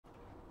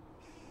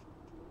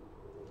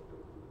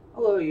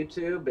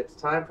YouTube, it's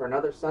time for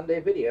another Sunday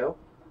video.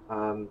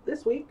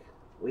 This week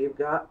we've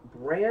got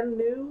brand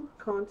new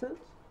content,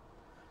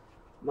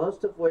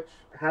 most of which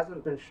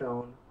hasn't been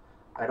shown,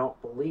 I don't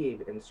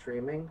believe, in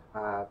streaming.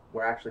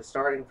 We're actually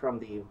starting from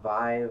the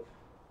Vive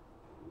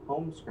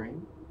home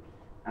screen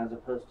as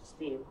opposed to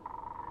Steam.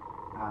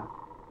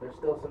 There's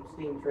still some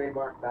Steam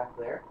trademark back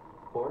there,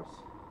 of course.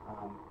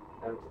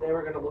 And today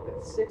we're going to look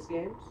at 6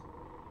 games.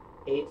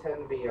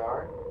 A10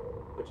 VR,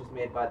 which is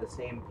made by the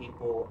same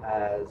people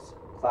as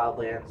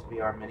Cloudlands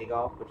VR Mini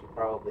Golf, which you've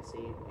probably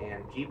seen,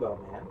 and Jibo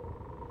Man.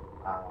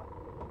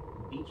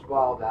 Beach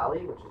Ball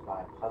Valley, which is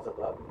by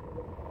Puzzlebug.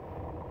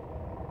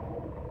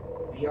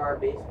 VR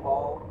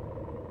Baseball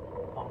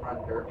Home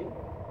Run Derby,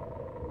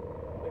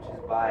 which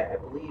is by, I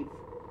believe,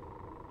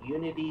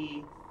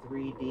 Unity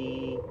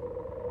 3D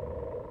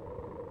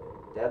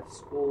Dev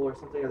School or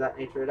something of that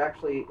nature. It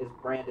actually is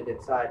branded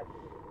inside.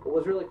 What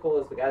was really cool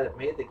is the guy that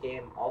made the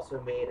game also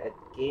made a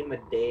game a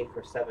day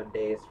for 7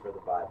 days for the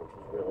Vive, which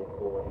was really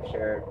cool. And he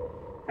shared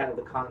kind of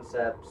the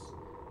concepts.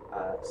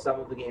 Some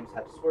of the games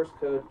have source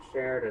code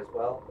shared as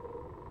well.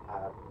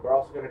 We're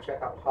also going to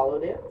check out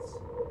Holodance.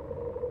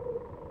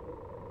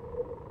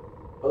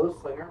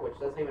 Bowslinger, which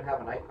doesn't even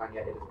have an icon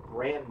yet. It is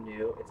brand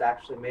new. It's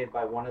actually made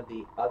by one of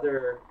the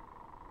other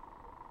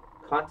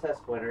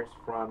contest winners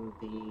from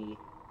the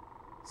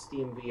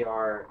Steam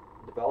VR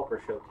developer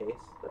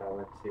showcase that I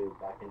went to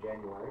back in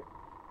January,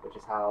 which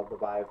is how the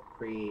Vive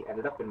Pre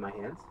ended up in my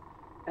hands.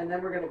 And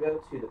then we're going to go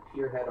to the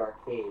Pierhead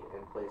arcade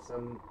and play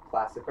some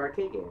classic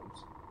arcade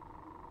games.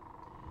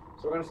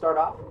 So we're going to start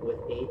off with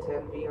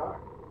A10 VR.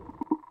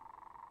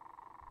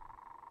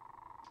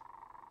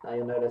 Now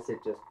you'll notice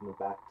it just moved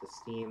back to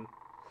Steam.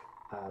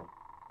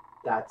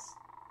 That's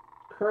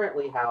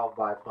currently how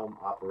Vive Home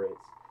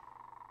operates.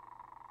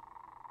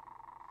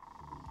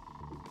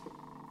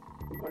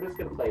 We're just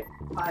going to play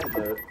time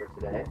mode for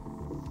today.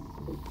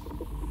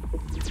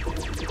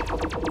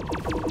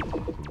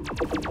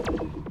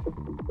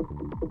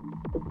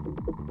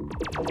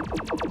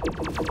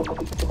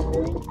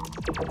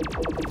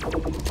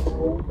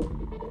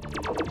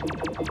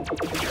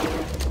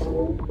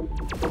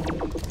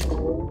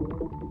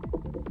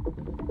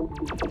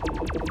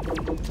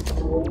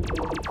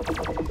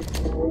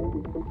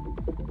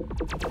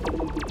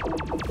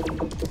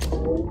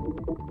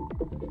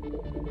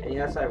 And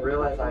yes, I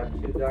realize I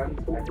have 2 guns.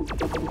 I just am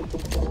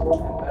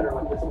better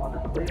with this one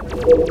than the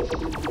that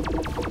one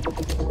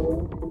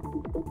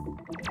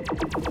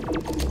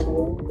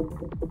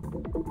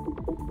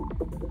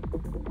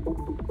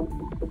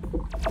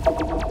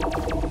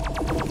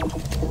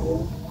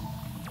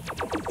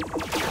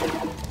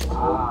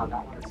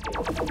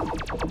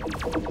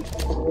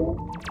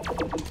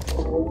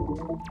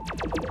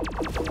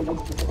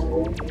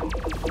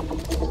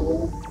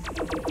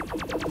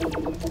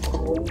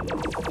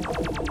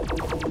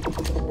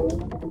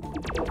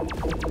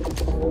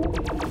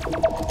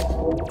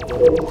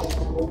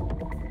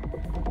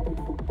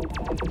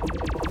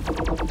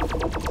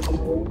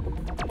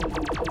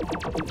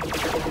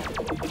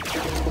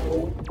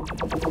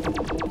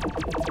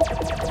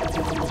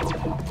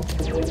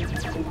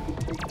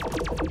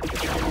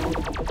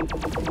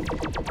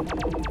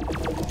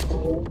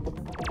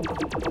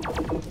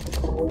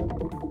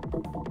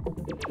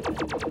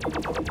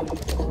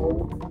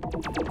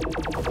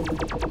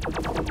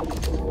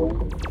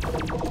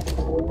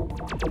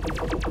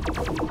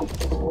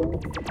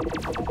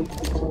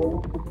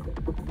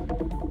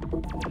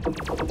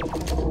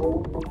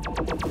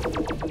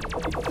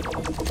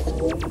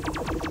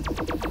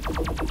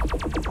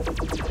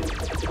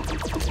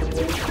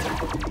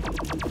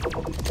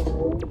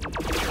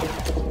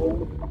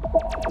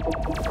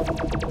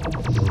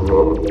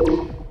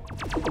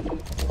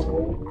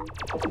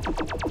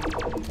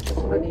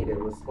what I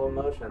needed was slow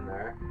motion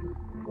there.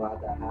 I'm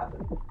glad that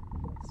happened.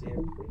 See if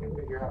we can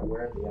figure out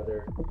where the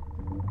other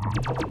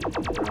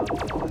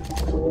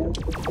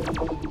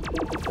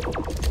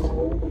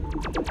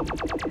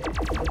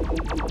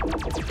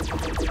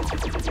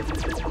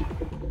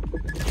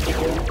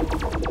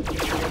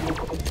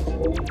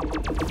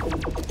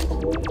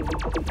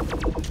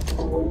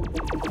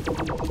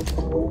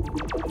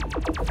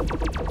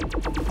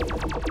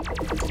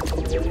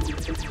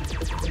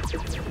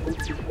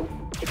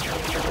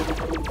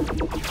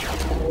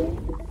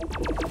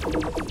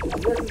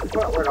This is the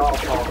part where it all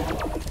falls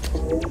apart.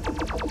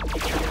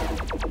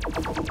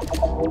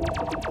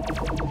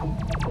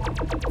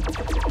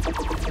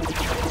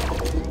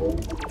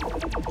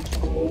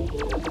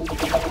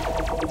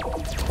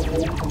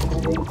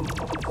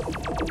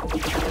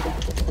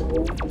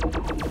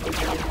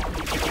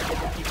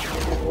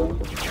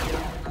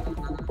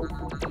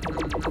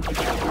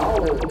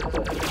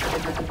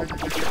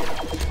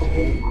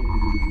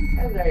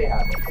 And there you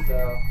have it.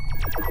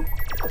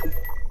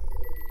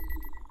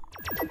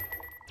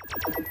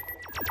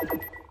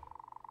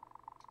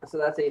 So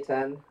that's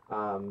A10.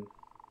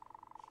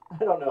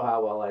 I don't know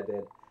how well I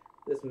did.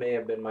 This may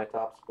have been my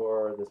top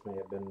score, or this may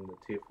have been the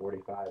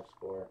 245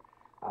 score.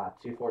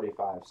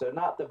 245. So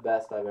not the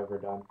best I've ever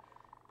done,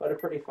 but a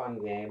pretty fun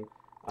game.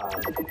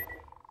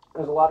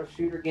 There's a lot of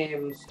shooter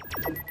games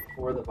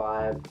for the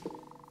Vive.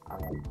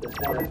 This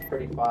one is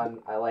pretty fun.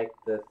 I like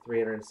the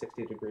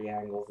 360-degree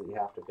angles that you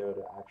have to go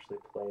to actually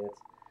play it,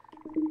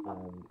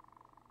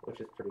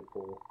 which is pretty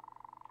cool.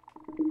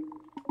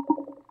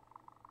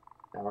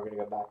 Now we're going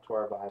to go back to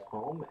our Vive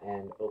home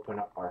and open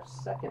up our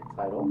second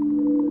title,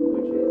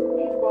 which is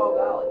Beach Ball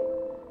Valley.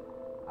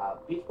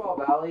 Beach Ball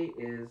Valley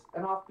is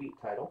an offbeat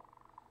title.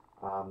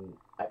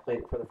 I played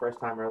it for the first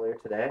time earlier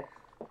today.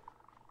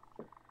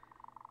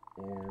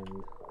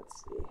 And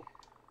let's see.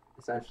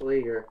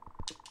 Essentially, you're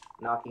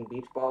knocking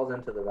beach balls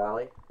into the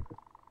valley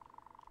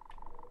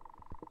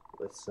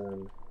with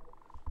some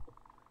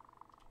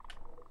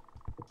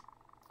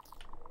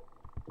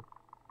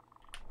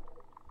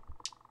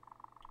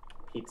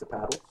pizza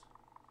paddles.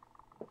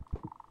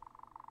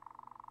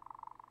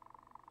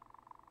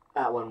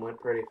 That one went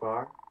pretty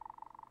far.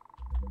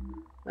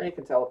 Now you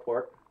can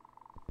teleport.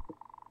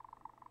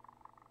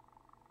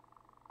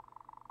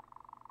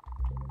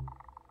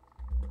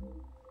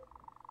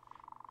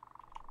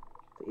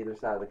 To either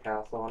side of the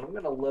castle, and I'm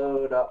going to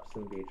load up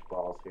some beach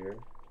balls here.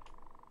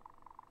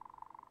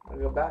 I'm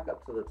going to go back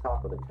up to the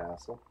top of the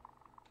castle.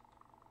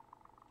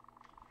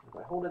 If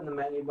I hold in the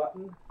menu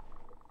button,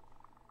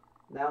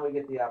 now we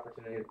get the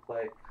opportunity to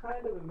play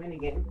kind of a mini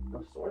game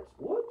of sorts.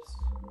 Whoops!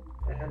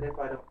 And if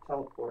I don't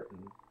teleport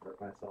and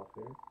hurt myself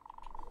here.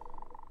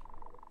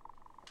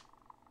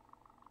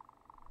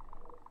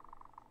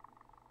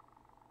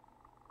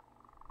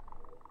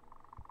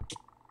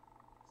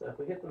 So if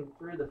we hit them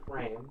through the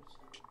frames,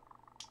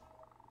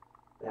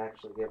 they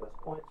actually give us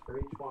points for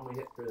each one we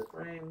hit through the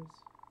frames.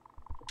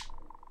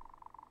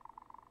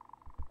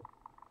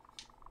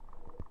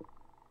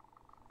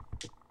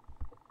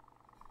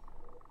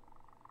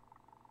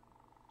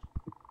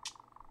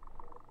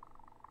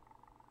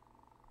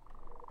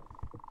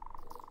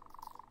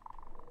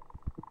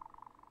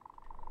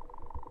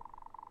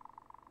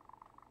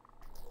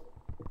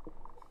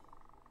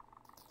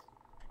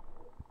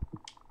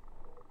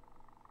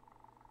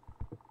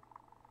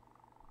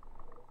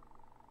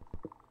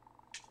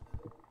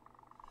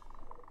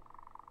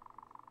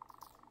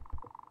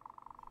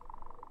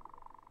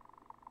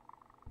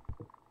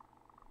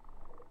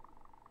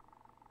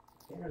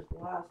 Here's the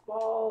last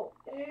ball,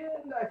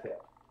 and I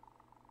failed.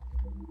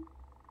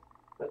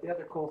 But the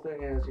other cool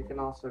thing is you can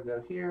also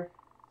go here,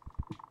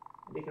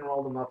 and you can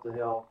roll them up the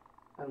hill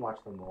and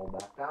watch them roll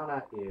back down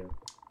at you,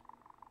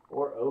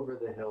 or over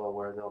the hill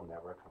where they'll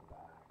never come back.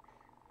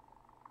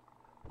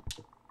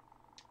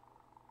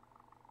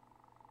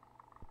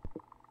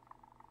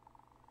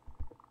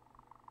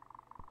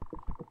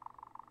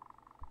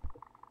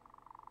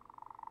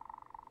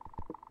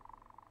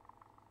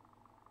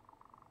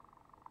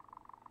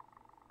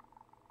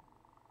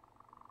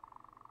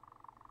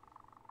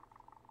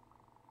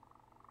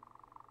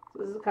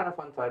 This is a kind of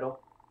fun title.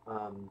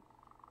 I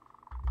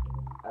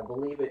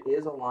believe it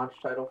is a launch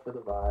title for the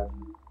Vive.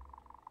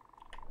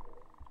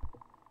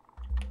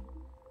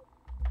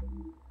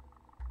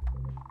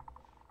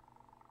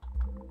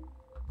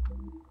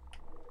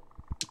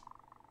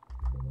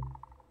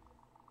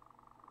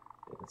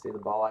 You can see the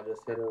ball I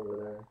just hit over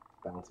there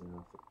bouncing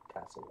off the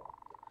castle wall.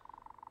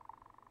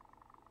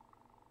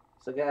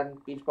 So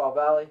again, Beach Ball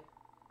Valley.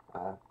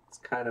 It's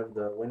kind of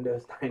the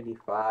Windows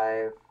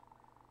 95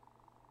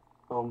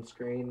 home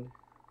screen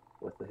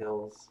with the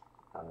hills,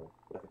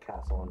 with a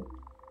castle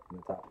in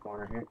the top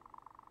corner here.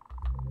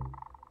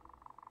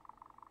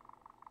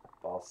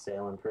 That ball's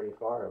sailing pretty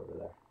far over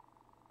there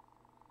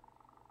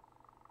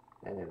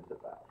and into the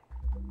valley.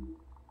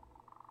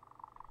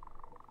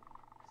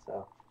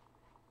 So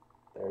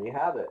there you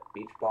have it,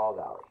 Beach Ball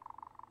Valley.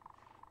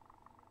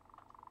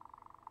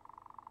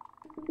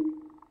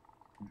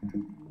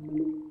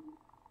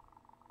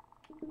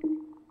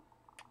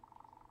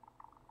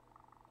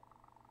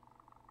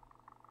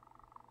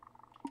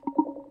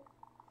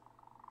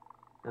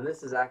 And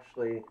this is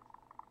actually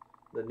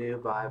the new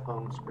Vive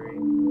home screen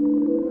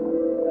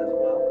as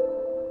well.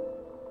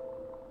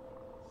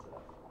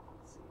 So,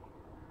 let's see.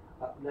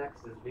 Up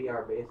next is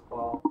VR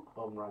Baseball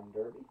Home Run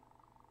Derby.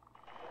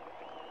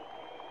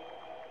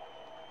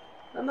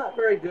 I'm not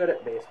very good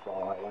at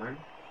baseball, I learned.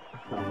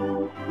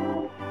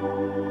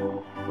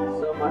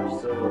 So much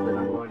so that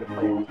I'm going to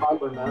play in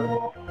toddler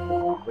mode,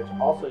 which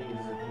also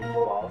uses beach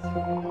balls.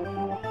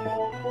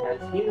 And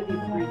it's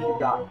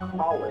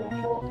Unity3D.college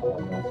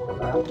for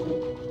that.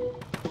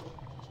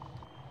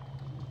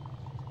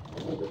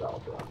 The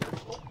developer on this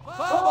one.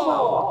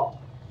 Oh!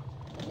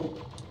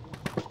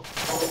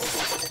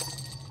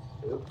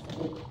 Oops.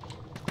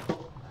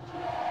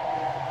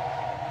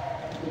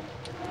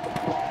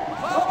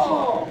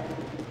 Oh!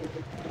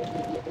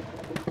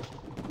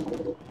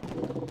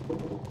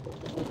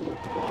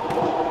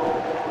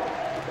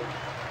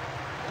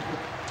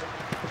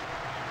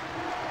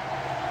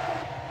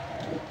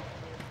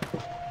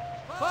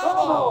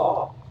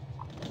 Oh!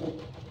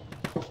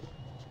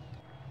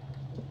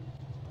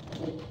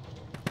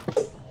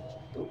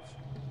 Oops.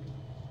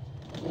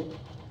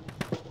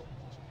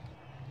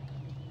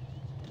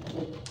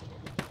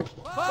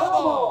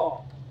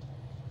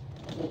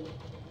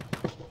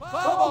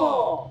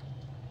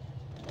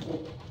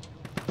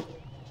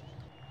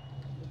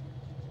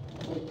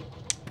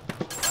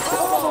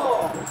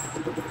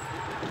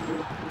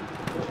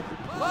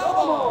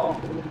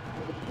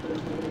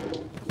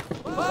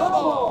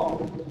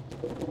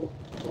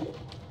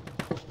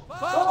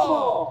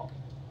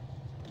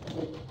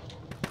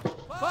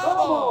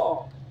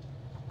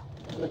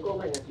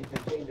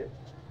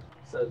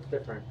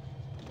 different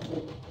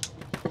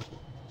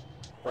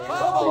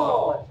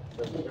planets,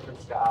 the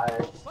different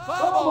skies,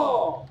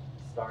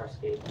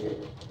 Starscape here,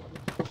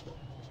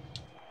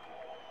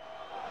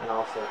 and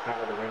also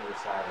kind of the Ranger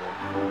side of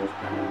it.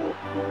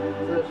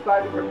 So there's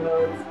 5 different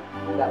modes.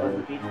 That was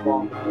the beach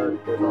ball mode.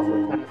 There's also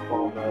a tennis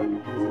ball mode,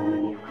 easy,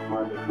 medium, and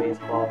hard with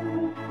baseball.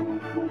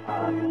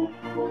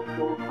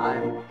 I'm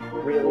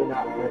really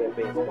not good at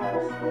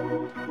baseballs.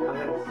 I'm going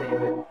to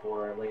save it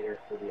for later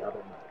for the other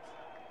modes.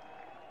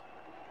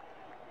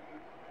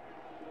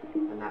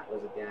 And that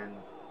was, again,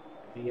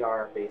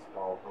 VR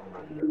baseball home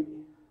run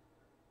derby.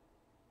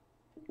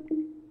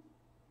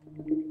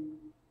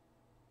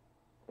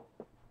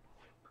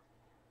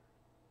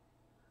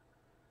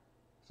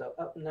 So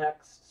up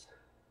next,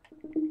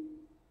 I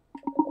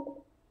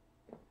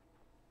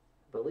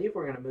believe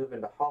we're going to move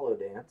into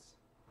Holodance.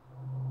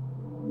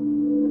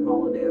 And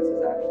Holodance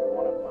is actually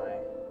one of my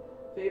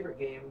favorite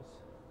games.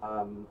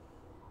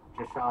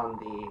 Jashawn,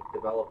 the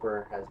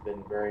developer, has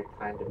been very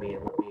kind to me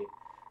and let me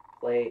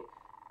play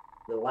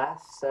the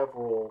last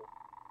several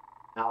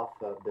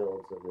alpha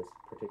builds of this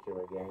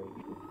particular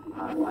game.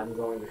 I'm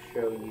going to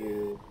show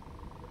you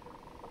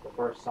the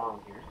first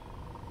song here.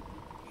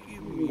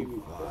 Give me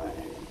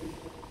 5,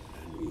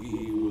 and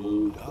we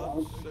will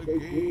dance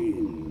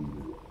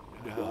again.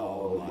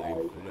 Now, my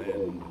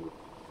friend,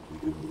 we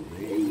can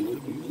play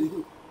with the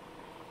music.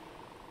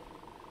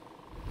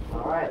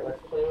 Alright,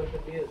 let's play with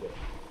the music.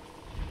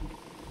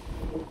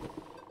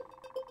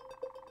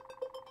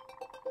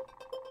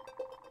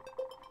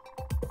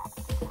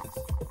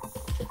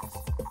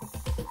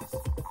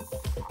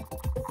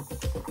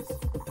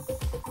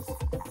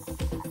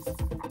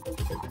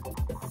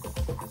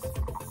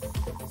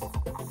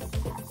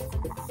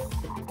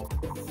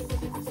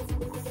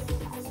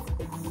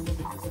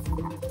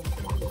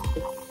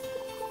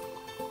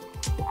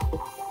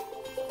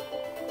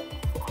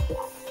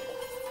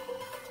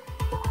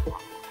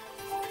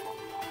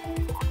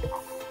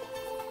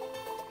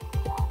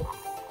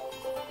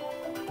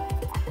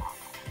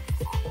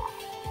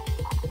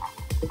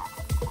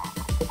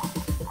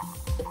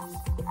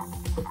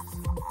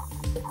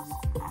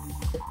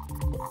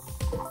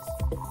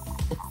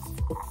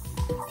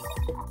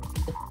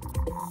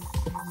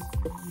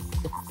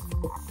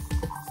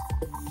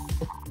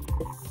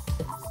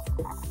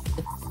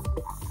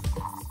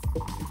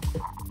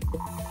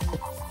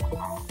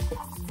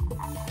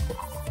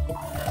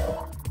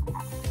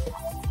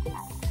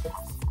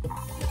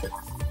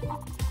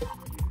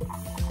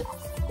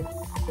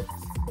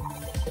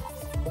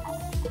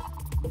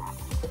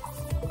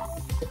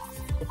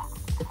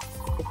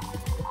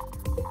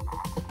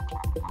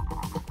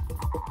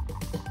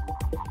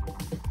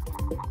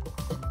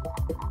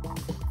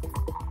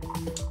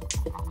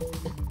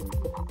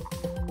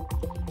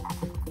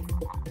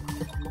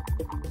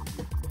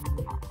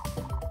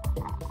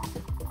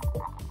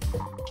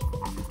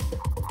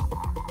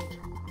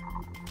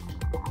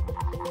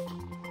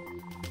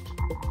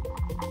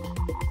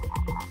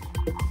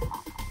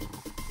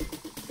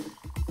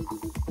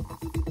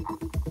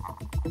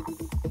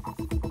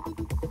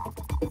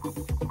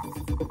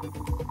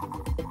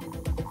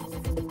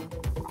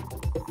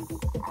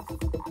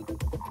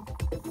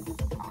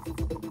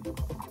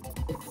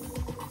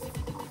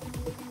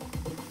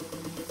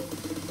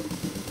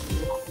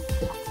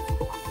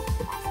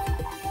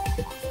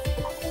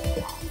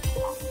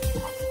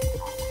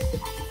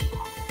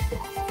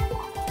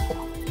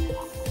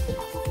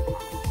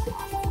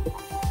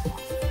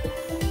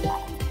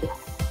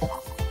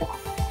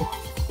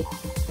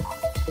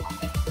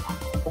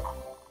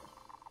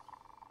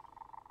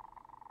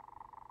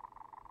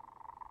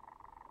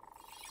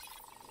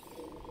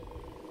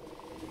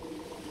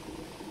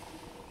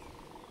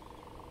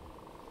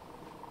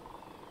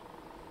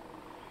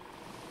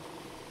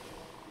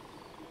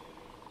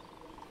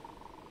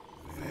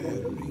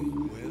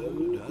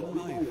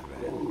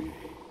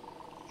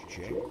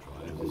 Check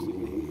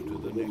privately to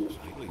the next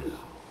place.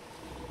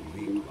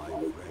 Meet my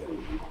friend,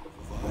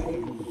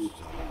 Vive.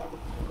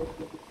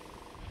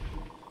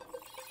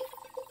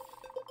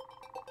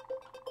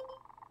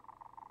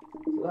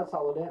 So that's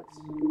Holodance.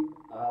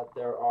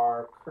 There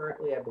are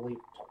currently, I believe,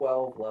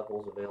 12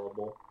 levels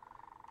available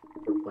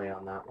for play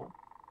on that one.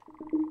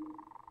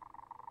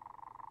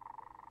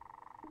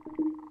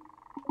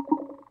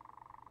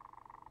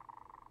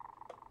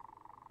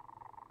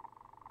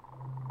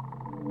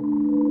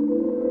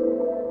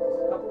 Just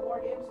a couple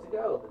more games to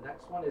go. The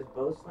next one is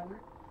Bowslinger.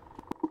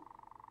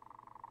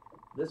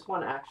 This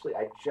one actually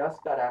I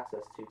just got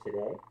access to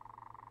today.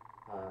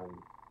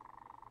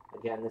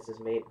 Again, this is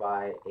made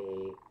by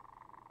a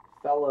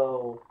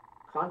fellow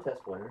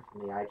contest winner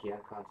from the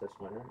IGN contest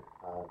winner.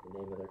 The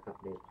name of their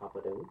company is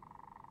Pompidou.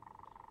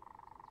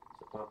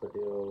 So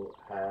Pompidou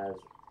has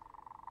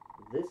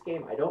this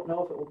game. I don't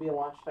know if it will be a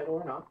launch title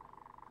or not,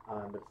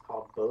 but it's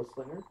called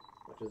Bowslinger,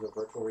 which is a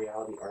virtual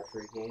reality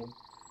archery game.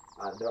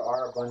 There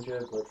are a bunch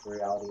of virtual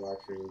reality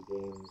archery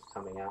games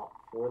coming out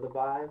for the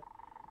Vive.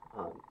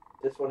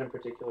 This one in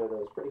particular,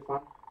 though, is pretty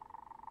fun.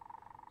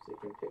 So you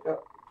can pick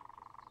up.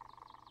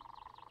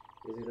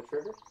 Easy the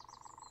trigger.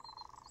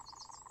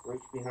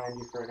 reach behind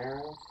you for an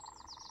arrow,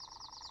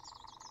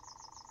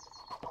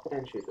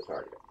 and shoot the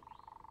target.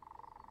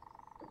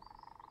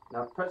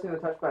 Now, pressing the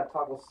touchpad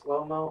toggles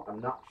slow-mo.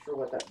 I'm not sure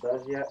what that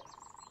does yet.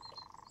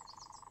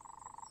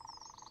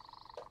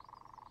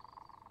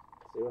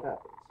 See what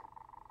happens.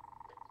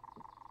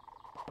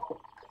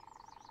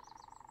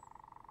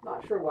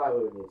 Not sure why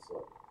we would need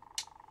slow-mo.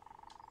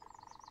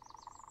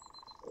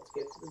 Let's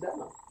get to the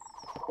demo.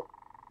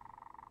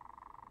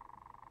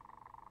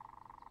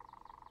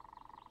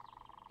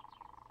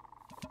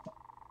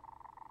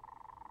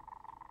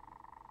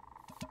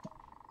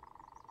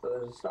 So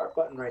there's a start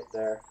button right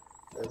there.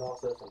 There's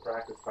also some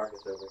practice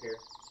targets over here.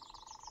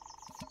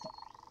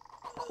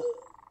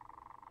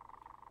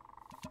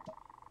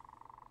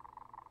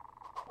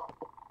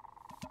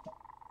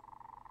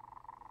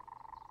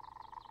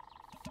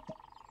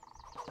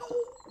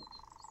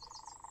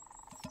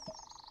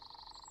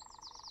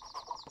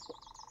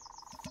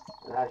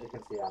 And as you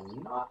can see,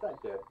 I'm not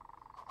that good.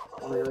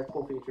 One of the other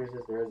cool features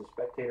is there is a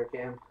spectator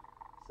cam.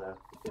 So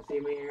you can see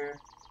me here.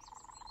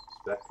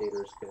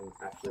 Spectators can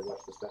actually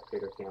watch the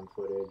spectator cam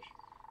footage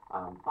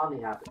on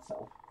the app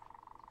itself.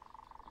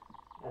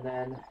 And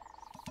then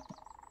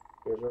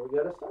here's where we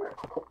go to start.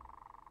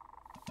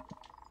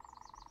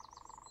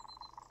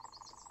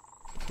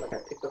 Looks like I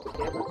picked up the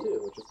camera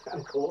too, which is kind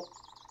of cool.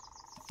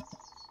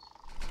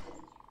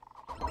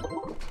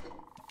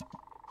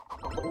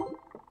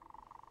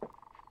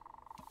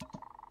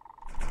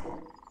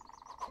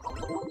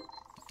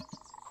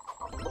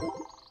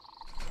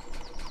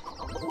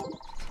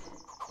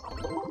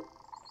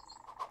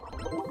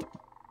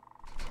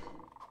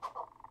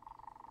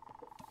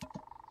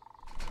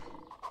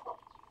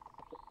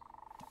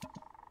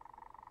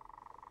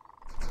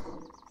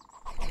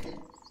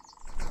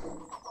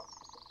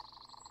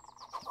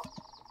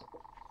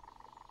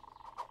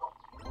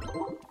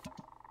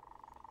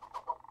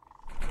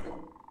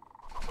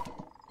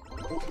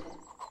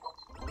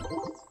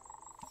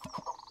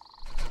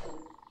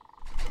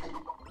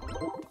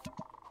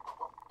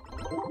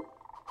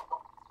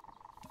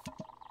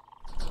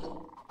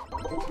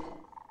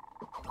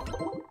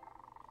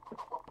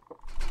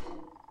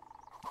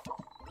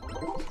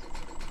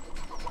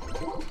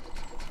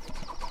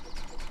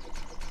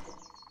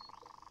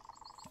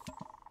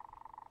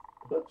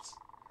 Oops.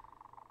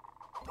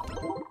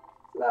 So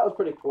that was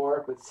pretty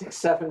poor, but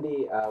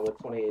 670 with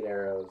 28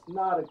 arrows,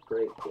 not a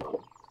great game.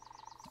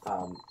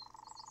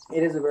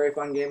 It is a very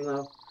fun game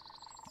though.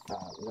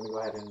 I'm going to go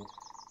ahead and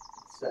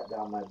set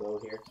down my bow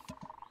here.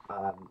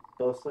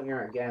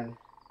 Bowslinger, again,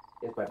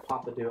 is by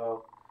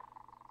Pompaduo.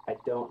 I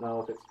don't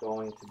know if it's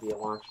going to be a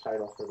launch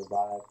title for the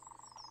Vive,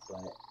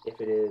 but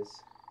if it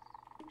is,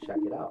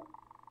 check it out.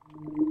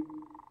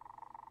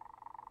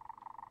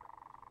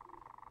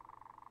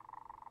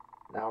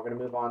 Now we're going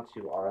to move on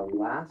to our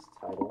last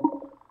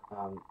title,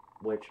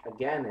 which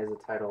again is a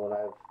title that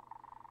I've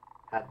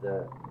had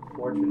the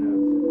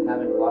fortune of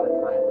having a lot of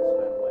time to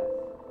spend with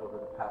over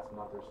the past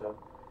month or so.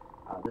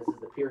 This is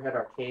the Pierhead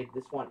Arcade.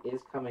 This one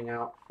is coming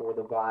out for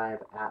the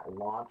Vive at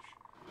launch.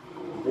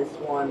 This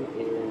one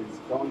is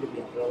going to be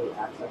an early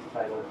access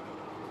title.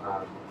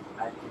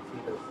 As you can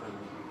see, there's some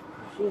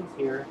machines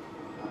here.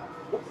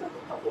 Looks like a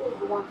couple of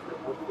the ones that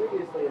were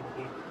previously in the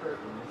game are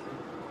currently missing.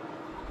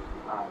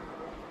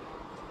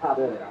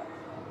 There they are.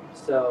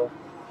 So,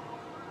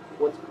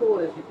 what's cool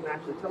is you can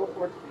actually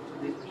teleport to each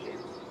of these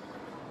machines.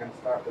 We're going to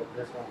start with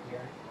this one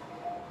here,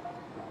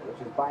 which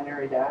is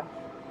Binary Dash.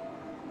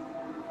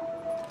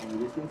 And you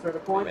just insert a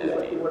point, just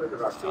like you would at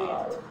an arcade.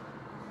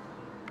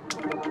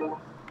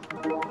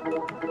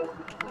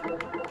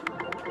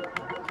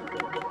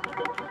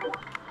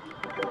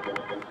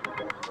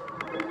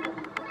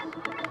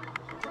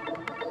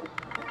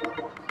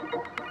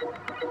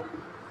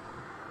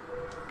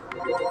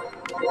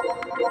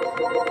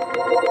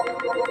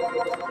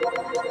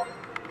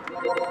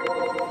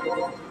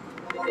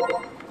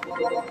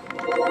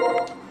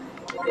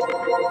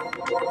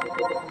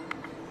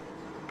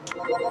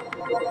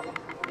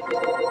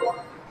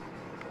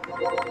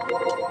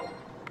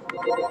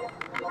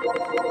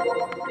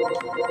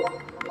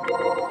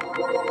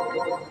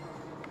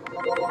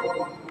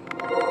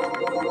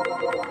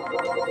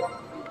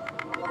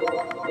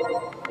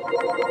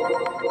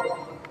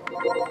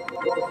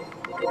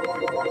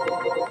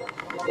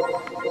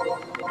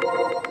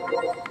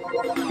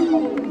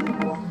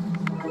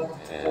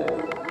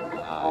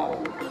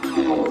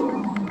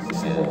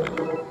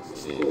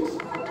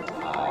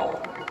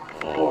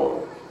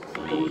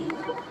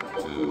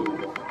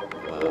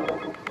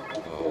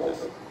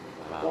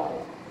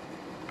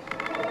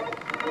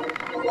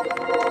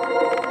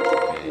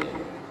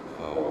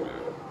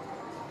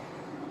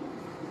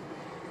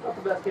 Not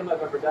the best game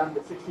I've ever done,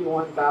 but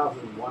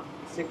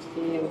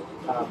 61,116.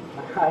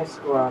 My high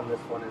score on this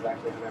one is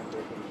actually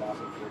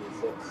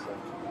 113,046, so I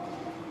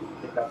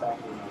think that's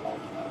actually my life.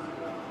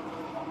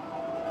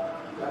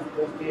 That's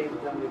this game.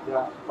 Then we've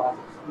got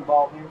classic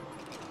Screwball here.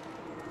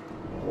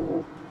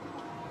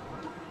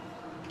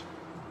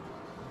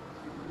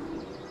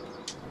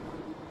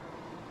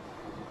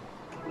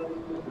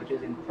 Which which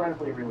is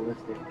incredibly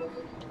realistic as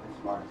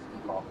far as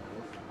golf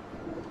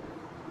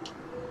goes.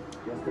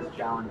 Just as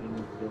challenging as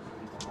it is to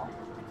people.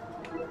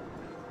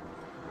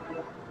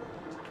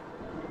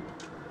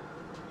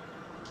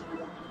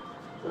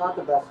 So not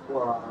the best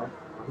score on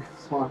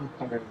this one,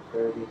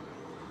 130.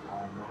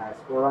 The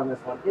highest score on this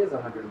one is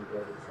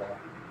 130, so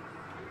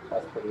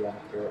that's pretty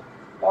accurate.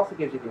 It also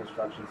gives you the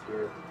instructions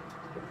here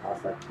to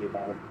toss that cube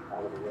out of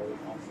the way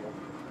also.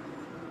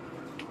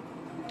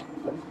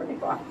 But it's pretty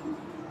fun.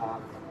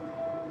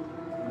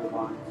 Move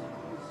on to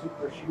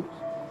Super Shoot.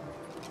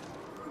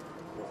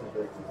 This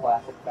is the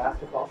classic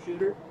basketball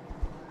shooter.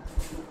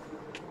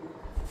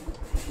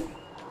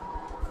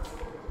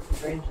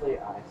 Strangely,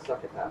 I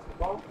suck at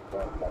basketball,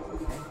 but that's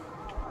okay.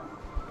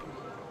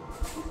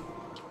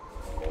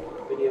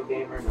 Video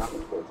gamer, not a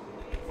sports gamer.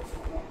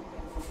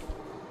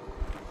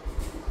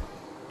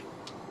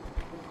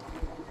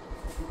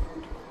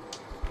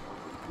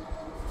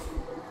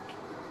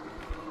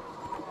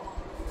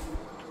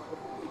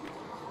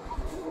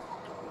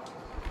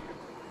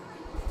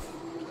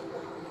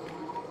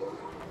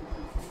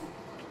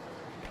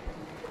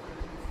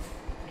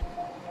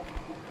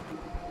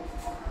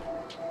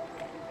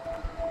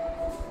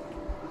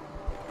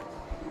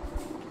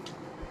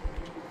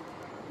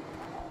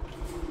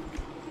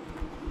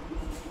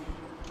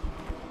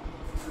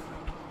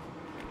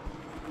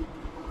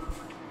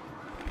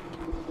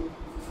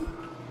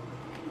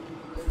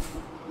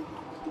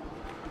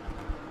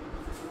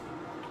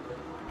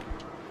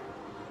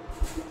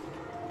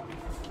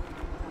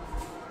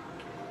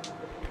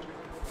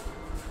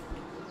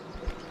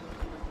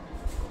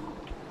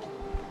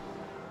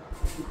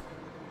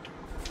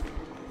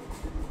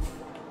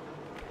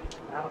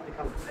 Now it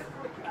becomes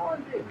more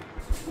challenging.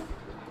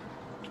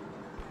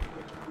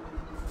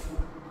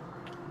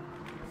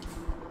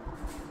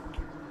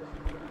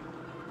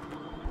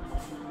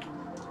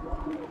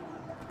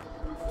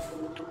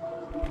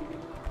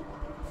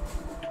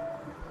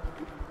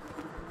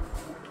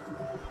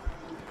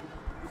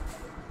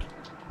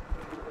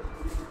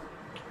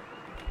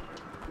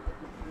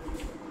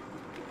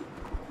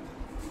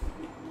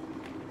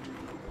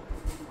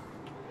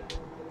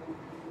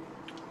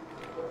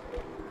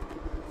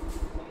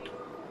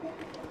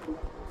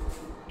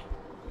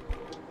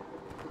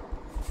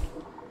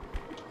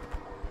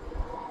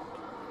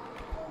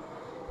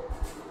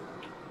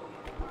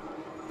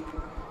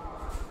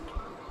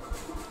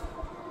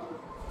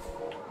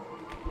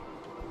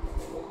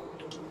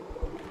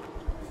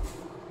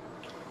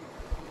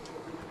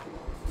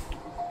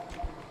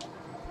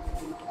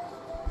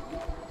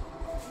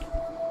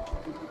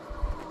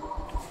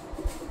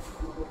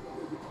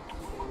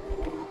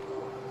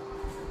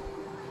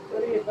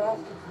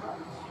 That's not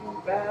too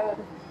bad.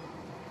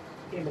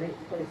 Came in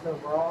 8th place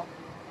overall.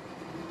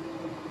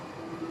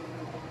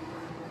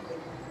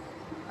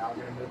 Now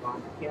we're going to move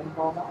on to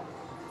cannonball box.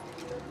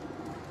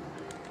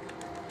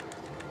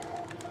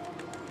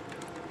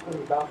 So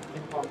we bounce the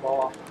ping-pong ball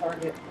off the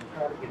target and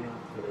try to get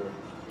into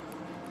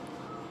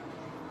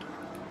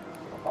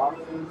the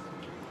boxes.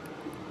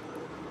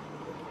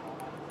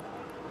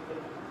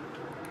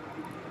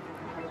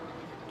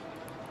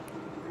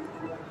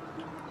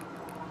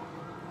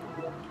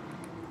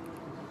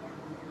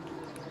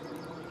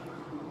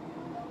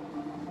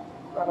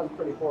 That was a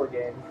pretty poor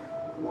game.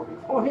 40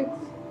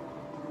 points.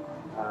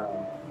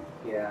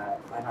 Yeah,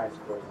 my high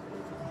score is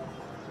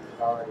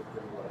already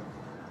pretty low.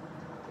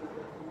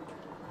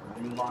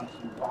 I'll move on to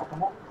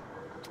whack-a-mole.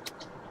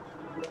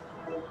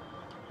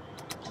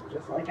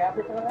 Just like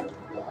Africa,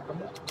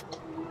 whack-a-mole.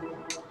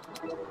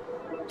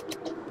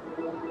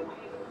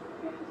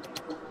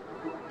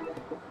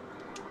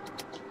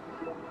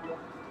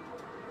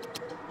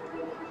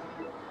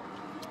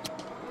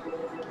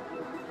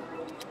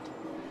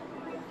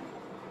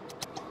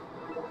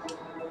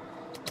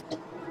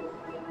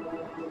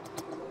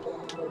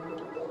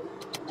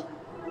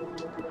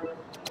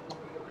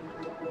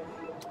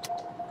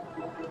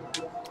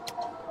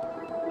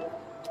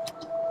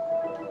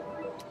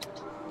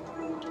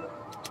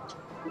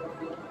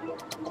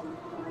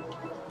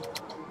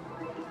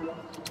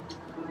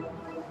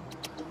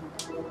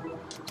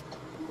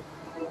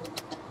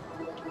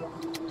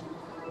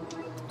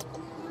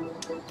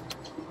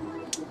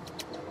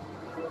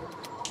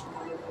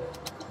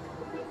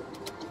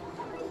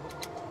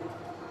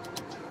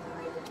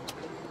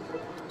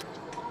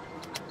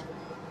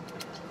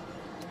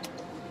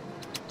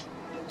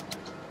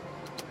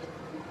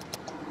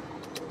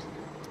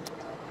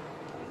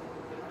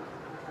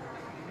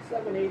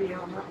 $780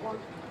 on that one.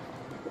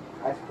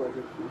 I scored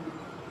it.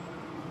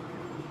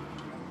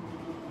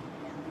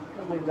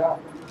 And we've got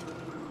a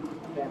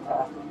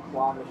fantastic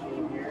claw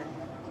machine here.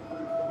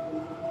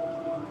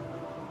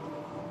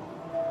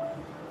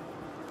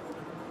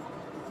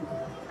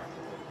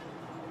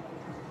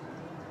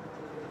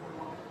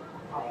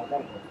 Oh,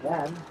 that was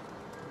then.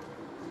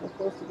 So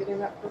close to getting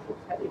that purple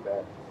teddy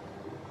bear.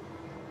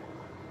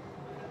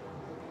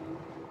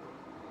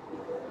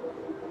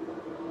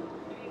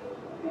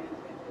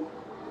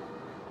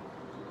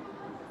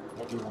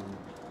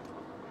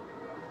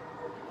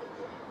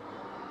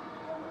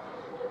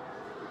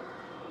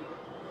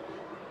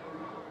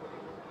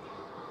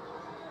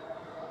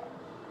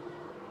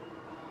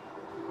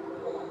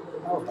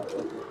 Oh, that's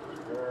what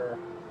sure.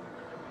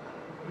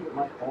 Eat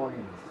my coins.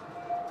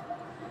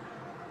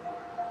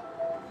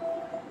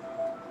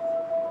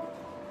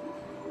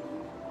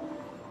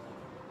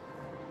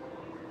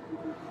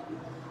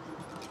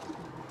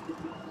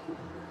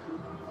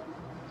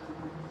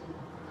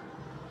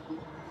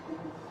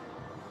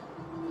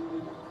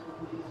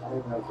 I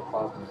didn't know the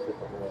claw's gonna sit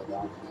the way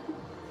around.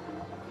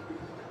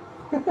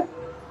 That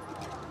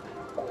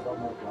was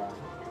almost wrong.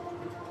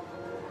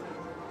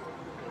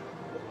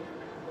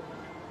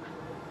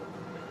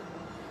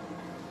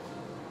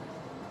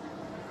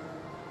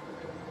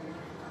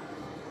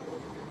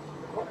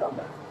 Welcome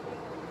back.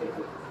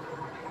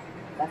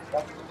 Next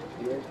up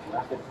is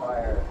rapid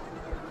fire.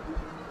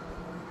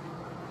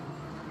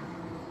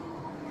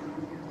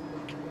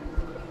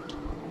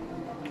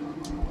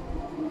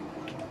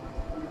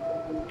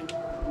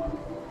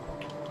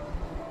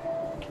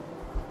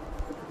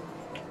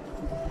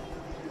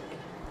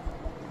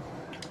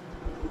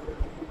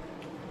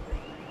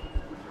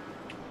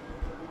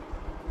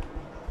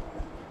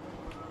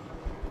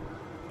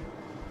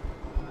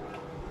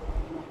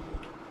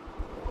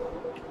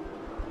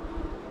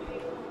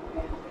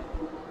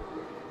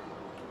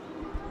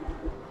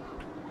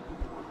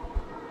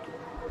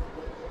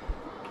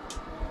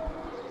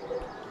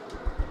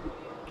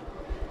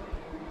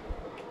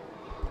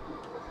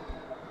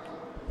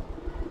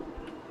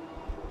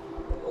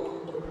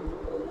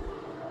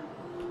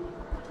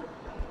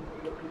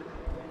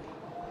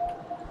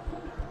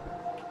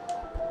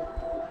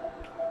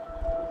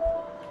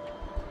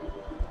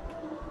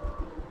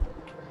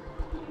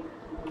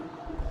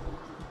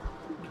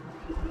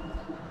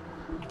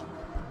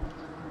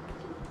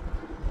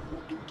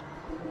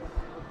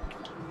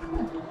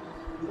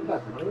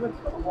 Sometimes not even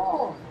to the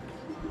wall.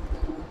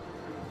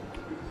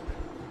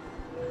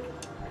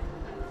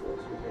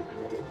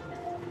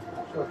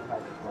 Not sure if I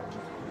just want this.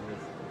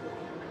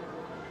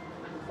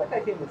 Looks like I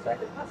came in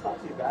second. That's not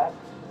too bad.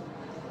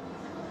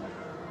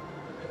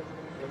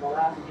 In the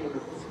last game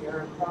was the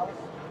Scarab Cross.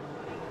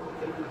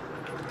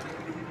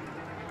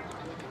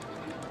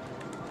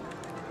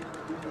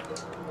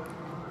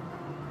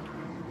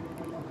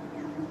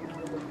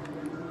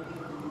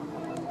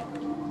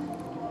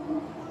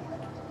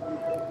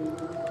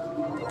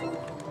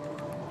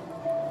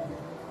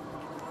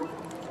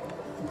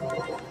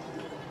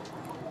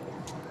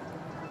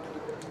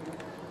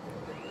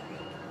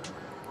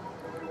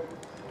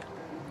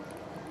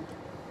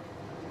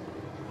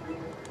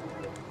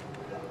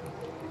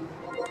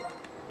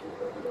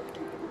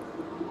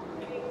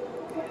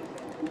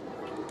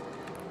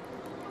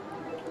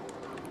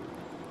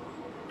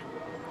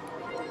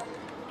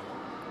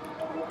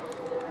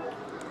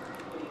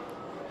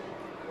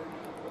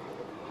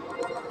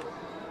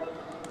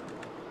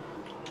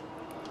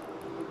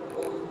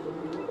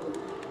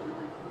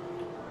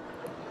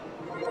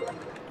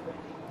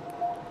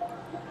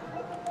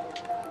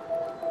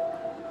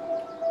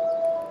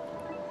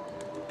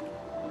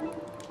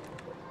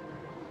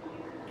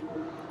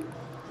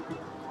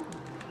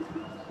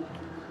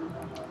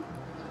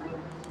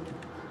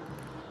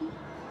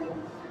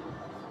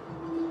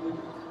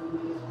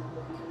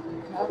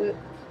 Looks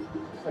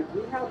like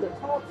we have the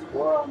top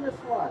score on this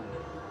one.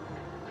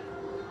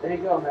 There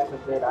you go,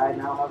 Method. I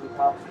now have the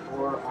top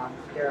score on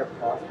Scarab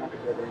Cross. Not a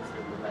good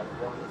instant with that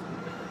bonus.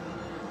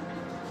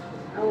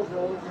 Now we'll go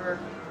over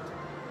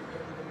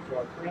to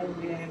our crane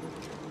game.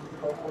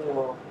 Hopefully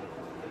we'll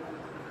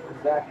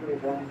exactly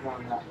revenge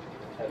on that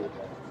heavy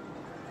bit.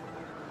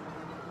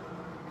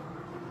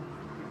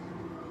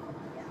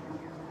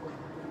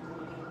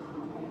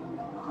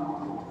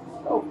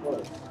 So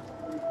close.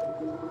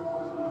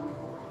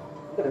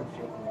 Look at him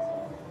shaking his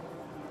head.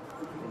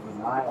 In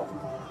denial.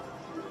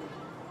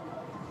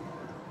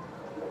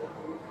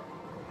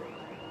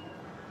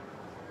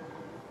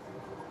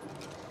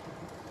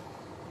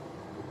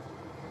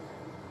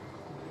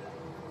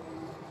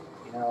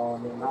 You know,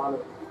 the amount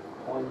of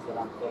coins that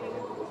I'm putting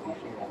into this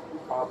machine, I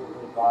could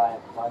probably buy a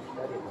plush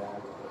teddy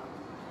bear.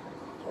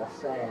 Just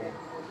saying.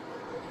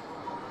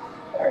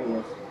 There he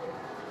is.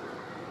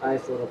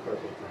 Nice little purple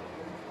thing.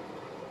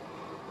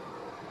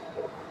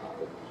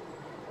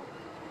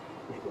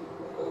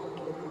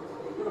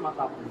 Put him on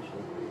top of the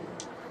machine.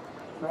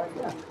 Try it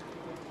again.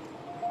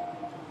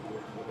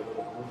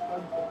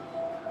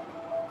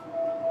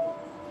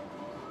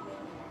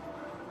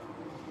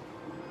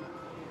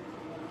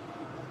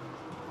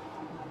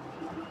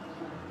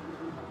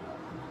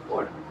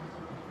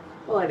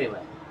 Well,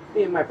 anyway,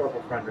 me and my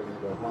purple friend are going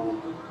to go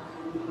home.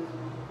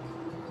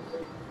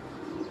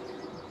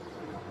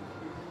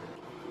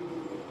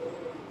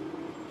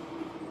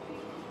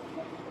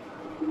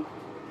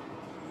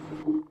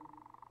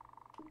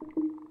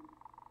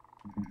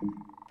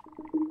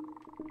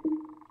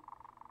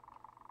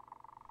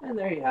 And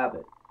there you have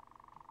it.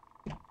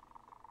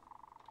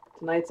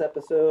 Tonight's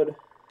episode,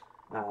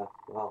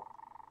 well,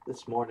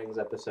 this morning's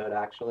episode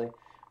actually,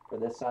 for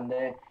this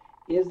Sunday,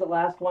 is the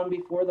last one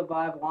before the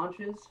Vive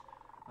launches.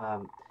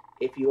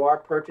 If you are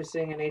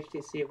purchasing an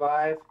HTC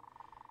Vive,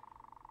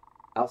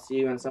 I'll see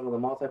you in some of the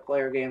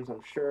multiplayer games,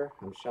 I'm sure.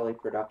 I'm Shelly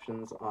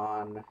Productions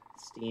on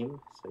Steam,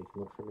 so you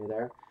can look for me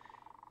there.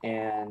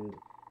 And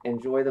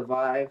enjoy the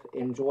Vive.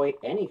 Enjoy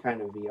any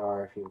kind of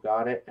VR if you've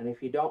got it. And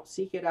if you don't,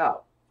 seek it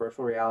out.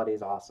 Virtual reality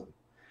is awesome.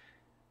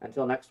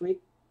 Until next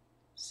week,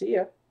 see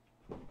ya.